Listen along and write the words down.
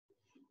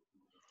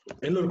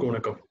எல்லோருக்கும்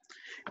வணக்கம்.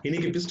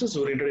 இன்னைக்கு பிசினஸ்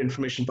ஓரியன்டட்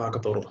இன்ஃபர்மேஷன் பார்க்க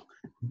போறோம்.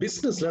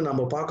 பிசினஸ்ல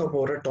நம்ம பார்க்க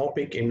போற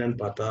டாபிக் என்னன்னு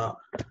பார்த்தா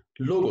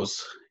லோகோஸ்.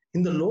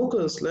 இந்த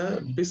லோகோஸ்ல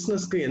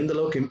பிசினஸ்க்கு எந்த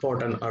அளவுக்கு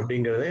இம்பார்ட்டன்ட்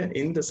அப்படிங்கறத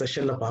இந்த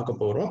செஷன்ல பார்க்க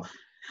போறோம்.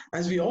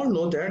 as we all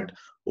know that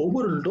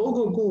ஒவ்வொரு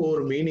லோகோக்கும்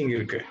ஒரு மீனிங்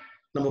இருக்கு.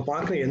 நம்ம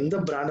பார்க்குற எந்த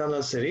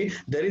பிராண்டாலும் சரி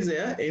there is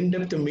a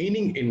in-depth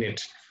meaning in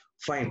it.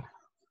 Fine.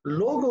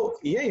 Logo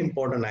ஏன்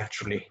important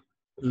actually?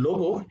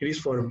 Logo it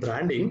is for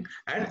branding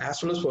and as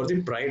well as for the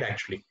pride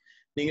actually.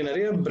 நீங்க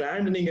நிறைய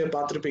பிராண்ட் நீங்க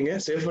பார்த்துருப்பீங்க.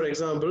 சே ஃபார்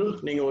எக்ஸாம்பிள்,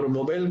 நீங்க ஒரு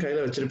மொபைல்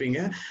கையில வச்சிருப்பீங்க.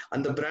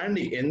 அந்த பிராண்ட்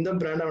எந்த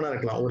பிராண்டா வேணா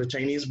இருக்கலாம், ஒரு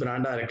சைனீஸ்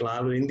பிராண்டா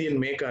இருக்கலாம், ஒரு இந்தியன்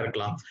மேக்கா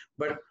இருக்கலாம்.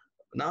 பட்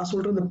நான்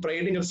சொல்ற இந்த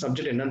ப்ரைடுங்கிற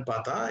சப்ஜெக்ட் என்னன்னு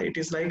பார்த்தா it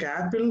is like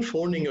apple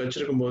phone நீங்க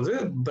வச்சிருக்கும் போது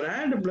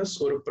பிராண்ட் பிளஸ்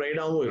ஒரு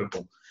ப்ரைடாவும்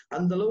இருக்கும்.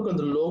 அந்த அளவுக்கு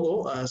அந்த logo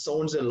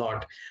sounds a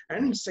lot.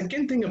 And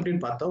second thing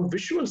அப்படின்னு பார்த்தா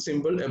visual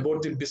simple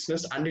about the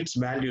business and it's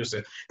values.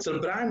 சில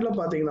பிராண்ட்ல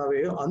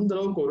பாத்தீங்கன்னாவே அந்த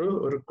அளவுக்கு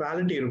ஒரு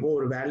குவாலிட்டி இருக்கும்,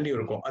 ஒரு வேல்யூ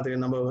இருக்கும், அது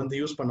நம்ம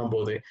யூஸ் பண்ணும்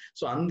போது.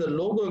 ஸோ அந்த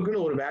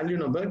லோகோக்குன்னு ஒரு வேல்யூ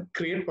நம்ம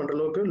கிரியேட் பண்ற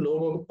அளவுக்கு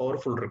லோகோ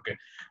பவர்ஃபுல் இருக்கு.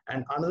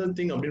 அண்ட் அனதர்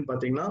திங் அப்படின்னு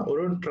பாத்தீங்கன்னா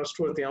ஒரு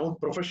ட்ரஸ்ட் வர்த்தியாகவும்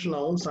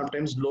ப்ரொஃபஷனலாகவும்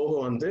சம்டைம்ஸ்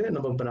லோகோ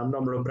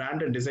நம்மளோட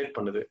பிராண்டை டிசைட்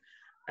பண்ணுது.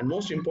 அண்ட்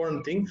மோஸ்ட்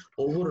இம்பார்ட்டன்ட் திங்,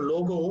 ஒவ்வொரு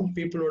லோகோவும்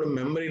பீப்புளோட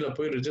மெமரியில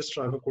போய்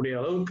ரிஜிஸ்டர் ஆகக்கூடிய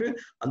அளவுக்கு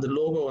அந்த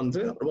லோகோ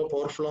ரொம்ப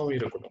பவர்ஃபுல்லாகவும்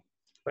இருக்கணும்.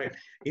 ரைட்.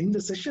 இந்த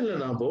செஷன்ல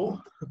நாம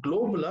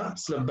குளோபலா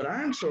சில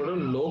பிராண்ட்ஸோட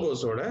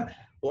லோகோஸோட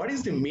what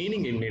is the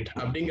meaning in it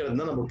அப்படிங்கிறது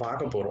தான் நம்ம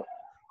பார்க்க போறோம்.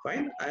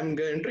 Fine. I'm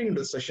entering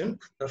into the session.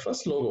 The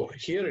first logo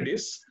here it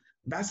is.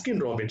 Baskin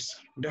Robbins.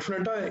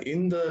 Definitely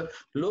in the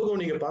logo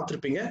நீங்க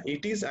பார்த்திருப்பீங்க.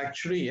 It is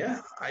actually a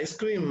ice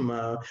cream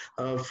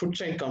food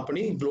chain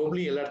company.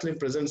 Globally எல்லா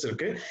இடத்துலயும் presence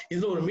இருக்கு.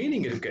 இதுல ஒரு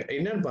மீனிங் இருக்கு.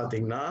 என்னன்னு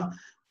பாத்தீங்கன்னா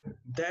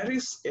there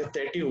is a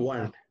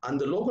 31.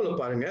 அந்த லோகோல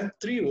பாருங்க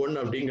 31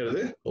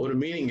 அப்படிங்கிறது ஒரு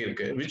மீனிங்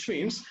இருக்கு. which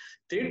means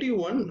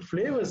 31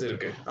 ஃபிளேவர்ஸ்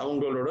இருக்கு.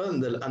 அவங்களோட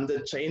அந்த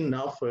chain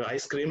of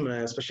ice cream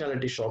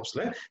speciality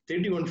ஷாப்ஸ்ல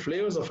 31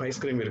 flavours of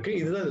ice cream இருக்கு.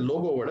 இதுதான்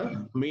லோகோவோட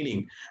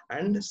meaning.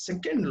 And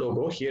second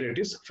logo here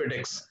it is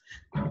FedEx.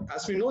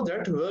 as we know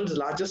that world's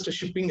largest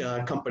shipping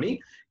company.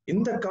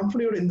 இந்த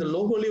கம்பெனியோட இந்த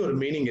லோகோலயே ஒரு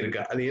மீனிங்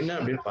இருக்கு. அது என்ன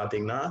அப்படின்னு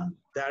பாத்தீங்கன்னா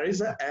there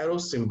is a arrow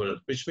symbol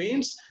which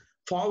means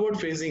forward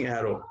facing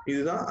arrow.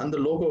 இதுதான் அந்த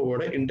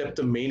லோகோவோட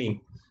in-depth meaning.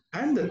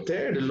 and the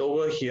third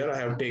logo here I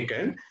have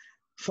taken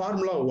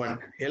Formula 1.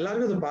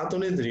 எல்லாருக்கும் இதை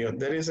பார்த்தோன்னே தெரியும்.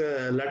 there is a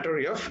letter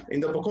F.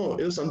 இந்த பக்கம்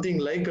இது something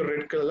like a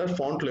red color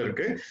fontல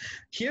இருக்கு.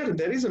 here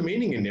there is a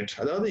meaning in it.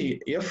 அதாவது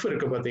F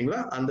இருக்கு பாத்தீங்களா,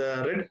 அந்த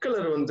red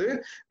color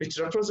which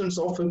represents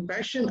of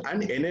passion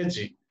and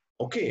energy.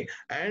 Okay.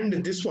 and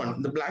this one,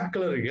 the black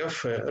color F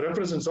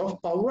represents of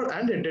power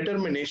and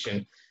determination.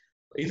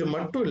 இது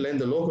மட்டும் இல்ல,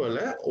 இந்த லோகோல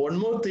one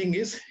more thing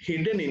is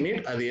hidden in it.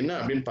 அது என்ன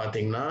அப்படின்னு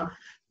பாத்தீங்கன்னா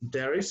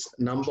there is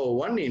number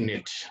 1 in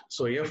it.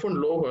 so F1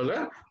 லோகோல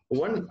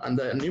 1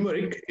 அந்த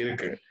numeric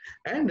இருக்கு.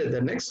 And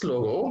the next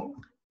logo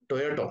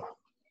Toyota.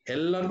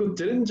 எல்லாருக்கும்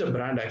தெரிஞ்ச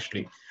பிராண்ட்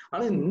ஆக்சுவலி.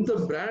 ஆனா இந்த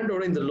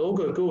பிராண்டோட இந்த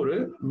லோகோக்கு ஒரு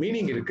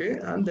மீனிங் இருக்கு.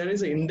 And there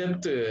is a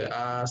in-depth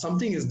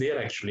something is there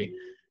actually.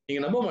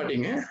 நீங்க நம்ப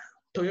மாட்டீங்க,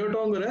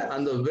 டொயோட்டோங்கிற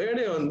அந்த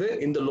வேர்டே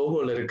இந்த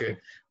லோகோல இருக்கு.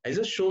 I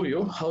just show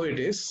you how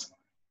it is.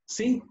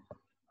 See,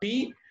 T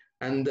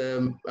and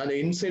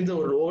inside the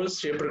oval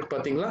shape இருக்கு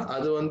பாத்தீங்களா,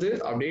 அது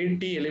அப்படியே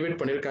T elevate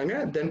பண்ணிருக்காங்க.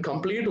 then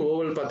complete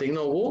oval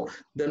பாத்தீங்கன்னா O,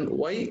 then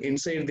Y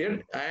inside there,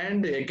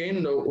 and again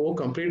the O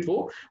complete O,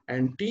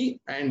 and T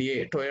and A,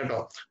 Toyota.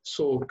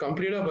 so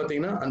complete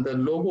பாத்தீங்கன்னா அந்த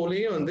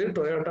லோகோலயே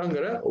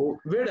டொயோட்டாங்கிற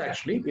word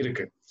actually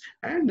இருக்கு.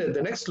 and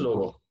the next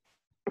logo,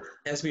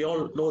 as we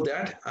all know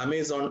that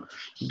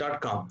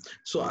Amazon.com.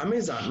 so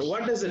Amazon,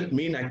 what does it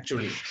mean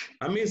actually?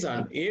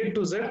 Amazon, A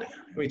to Z,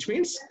 which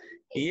means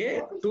A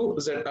to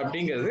Z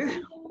அப்படிங்கிறது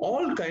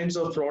all kinds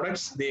of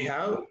products they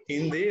have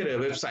in their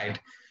website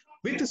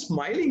with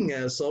smiling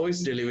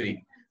service delivery.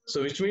 so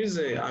which means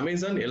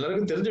Amazon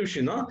எல்லாருக்கும் தெரிஞ்ச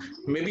விஷயம் தான்.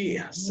 maybe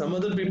some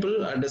other people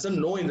doesn't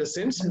know in the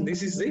sense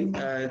this is the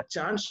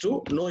chance to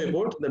know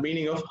about the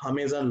meaning of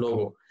Amazon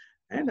logo.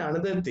 and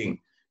another thing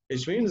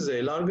which means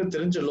எல்லாருக்கும்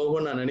தெரிஞ்ச logo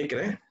நான்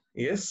நினைக்கிறேன்.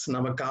 S,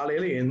 நம்ம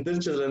காலையில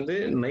எந்திரிச்சதுல இருந்து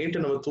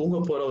நைட்டு நம்ம தூங்க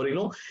போற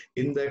வரையிலும்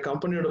இந்த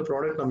கம்பெனியோட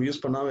ப்ராடக்ட் நம்ம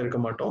யூஸ் பண்ணாம இருக்க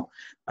மாட்டோம்.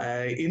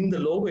 இந்த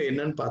லோகோ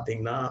என்னன்னு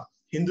பாத்தீங்கன்னா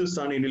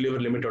Hindustan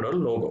Unilever லிமிடெடோட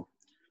logo.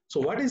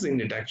 So what is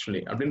in it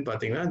actually அப்படின்னு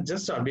பாத்தீங்கன்னா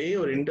ஜஸ்ட் அப்படியே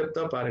ஒரு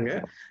இன்டெப்தா பாருங்க.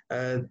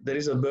 there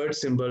is a bird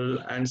symbol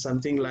and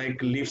something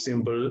like leaf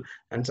symbol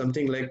and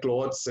something like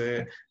clothes,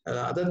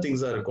 other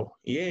things இருக்கும்.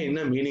 ஏன்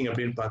என்ன மீனிங்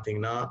அப்படின்னு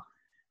பாத்தீங்கன்னா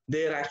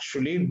they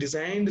actually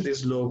designed this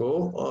logo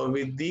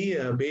with the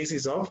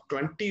basis of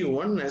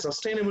 21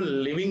 sustainable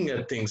living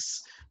things.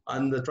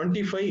 and the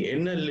 25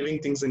 என்ன living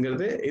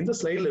thingsங்கிறது இந்த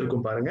ஸ்லைட்ல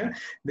இருக்கும் பாருங்க.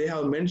 they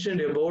have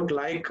mentioned about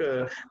like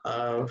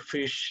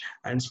fish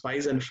and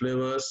spice and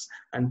flavors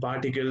and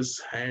particles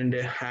and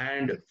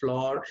hand,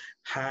 flour,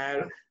 hair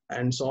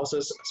and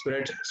sauces,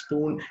 spread,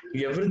 spoon,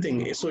 everything.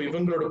 so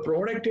இவங்களோட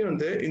ப்ராடக்டே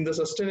இந்த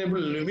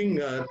sustainable living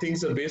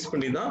things base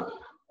பண்ணி தான்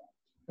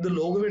இந்த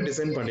லோகோவே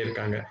design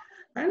பண்ணியிருக்காங்க.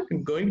 and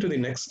going to the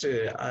next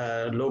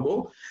logo,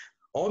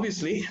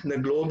 obviously the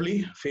globally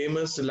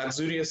famous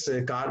luxurious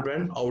car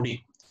brand Audi.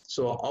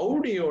 so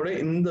Audiயோட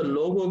இந்த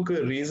லோகோக்கு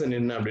reason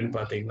என்ன அப்படின்னு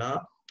பாத்தீங்கன்னா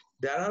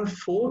there are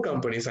 4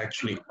 companies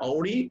actually: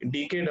 Audi,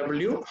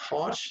 DKW,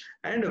 Horch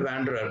and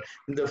Wanderer.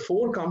 இந்த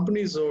 4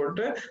 companies ஓட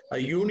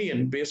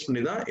யூனியன் பேஸ்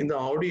பண்ணி தான் இந்த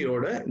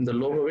ஆடியோட இந்த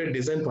லோகோவை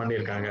டிசைன்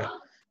பண்ணியிருக்காங்க.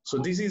 So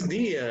this is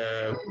the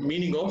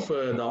meaning of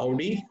the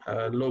Audi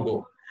logo.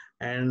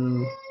 And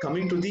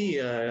coming to the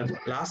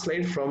last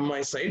slide from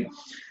my side,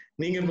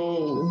 நீங்க இப்போ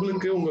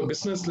உங்களுக்கு உங்க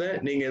பிசினஸ்ல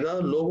நீங்க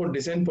ஏதாவது லோகோ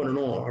டிசைன்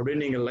பண்ணணும்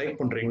அப்படின்னு நீங்க லைக்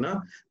பண்றீங்கன்னா,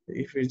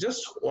 if you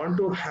just want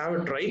to have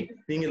a try,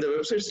 நீங்க இந்த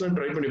வெப்சைட்ஸ்ல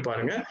ட்ரை பண்ணி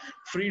பாருங்க.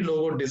 Free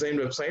logo design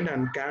website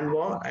and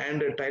Canva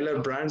and tailor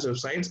brands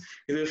websites.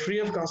 இது ஃப்ரீ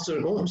ஆஃப் காஸ்ட்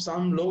இருக்கும்.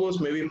 சம்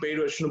லோகோஸ் மேபி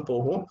பெய்ட் வெர்ஷனும்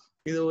போகும்.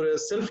 இது ஒரு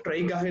செல்ஃப்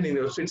ட்ரைக்காக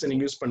நீங்க வெப்சைட்ஸ்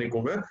நீங்க யூஸ்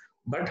பண்ணிக்கோங்க.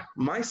 But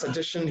my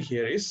suggestion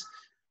here is,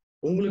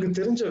 உங்களுக்கு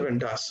தெரிஞ்ச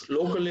வெண்டாஸ்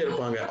லோக்கல்லே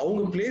இருப்பாங்க,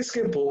 அவங்க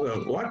பிளேஸ்க்கே போக.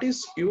 What is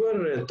your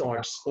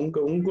thoughts?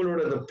 உங்களோட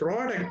அந்த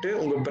ப்ராடக்ட்,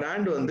 உங்க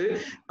பிராண்ட் வந்து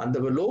அந்த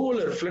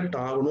லோகோல ரிஃப்ளெக்ட்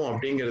ஆகணும்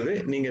அப்படிங்கிறது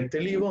நீங்க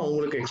தெளிவா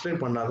அவங்களுக்கு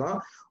எக்ஸ்பிளைன் பண்ணாதான்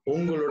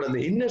உங்களோட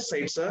அந்த இன்னர்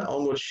சைட்ஸை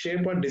அவங்க ஒரு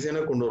ஷேப்பா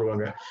டிசைனா கொண்டு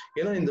வருவாங்க.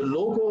 ஏன்னா இந்த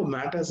லோகோ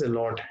மேட்டர்ஸ் எ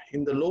லாட்.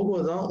 இந்த லோகோ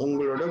தான்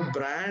உங்களோட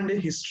பிராண்ட்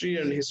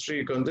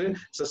ஹிஸ்டரிக்கு வந்து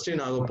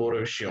சஸ்டெயின் ஆக போற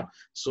விஷயம்.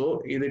 ஸோ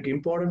இதுக்கு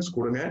இம்பார்ட்டன்ஸ்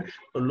கொடுங்க.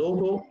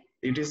 Logo,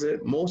 it is a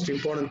most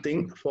important thing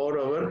for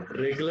our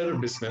regular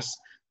business.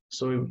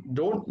 So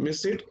don't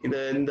miss it.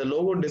 இந்த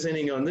logo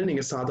designing வந்து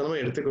நீங்க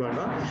சாதாரணமா எடுத்துக்க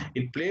வேண்டாம்.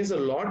 It plays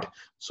a lot.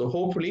 So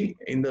hopefully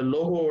இந்த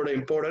லோகோவோட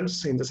இம்பார்ட்டன்ஸ்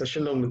இந்த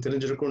செஷன்ல உங்களுக்கு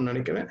தெரிஞ்சிருக்கும்னு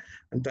நினைக்கிறேன்.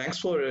 And thanks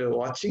for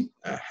watching.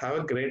 Have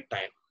a great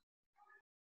time.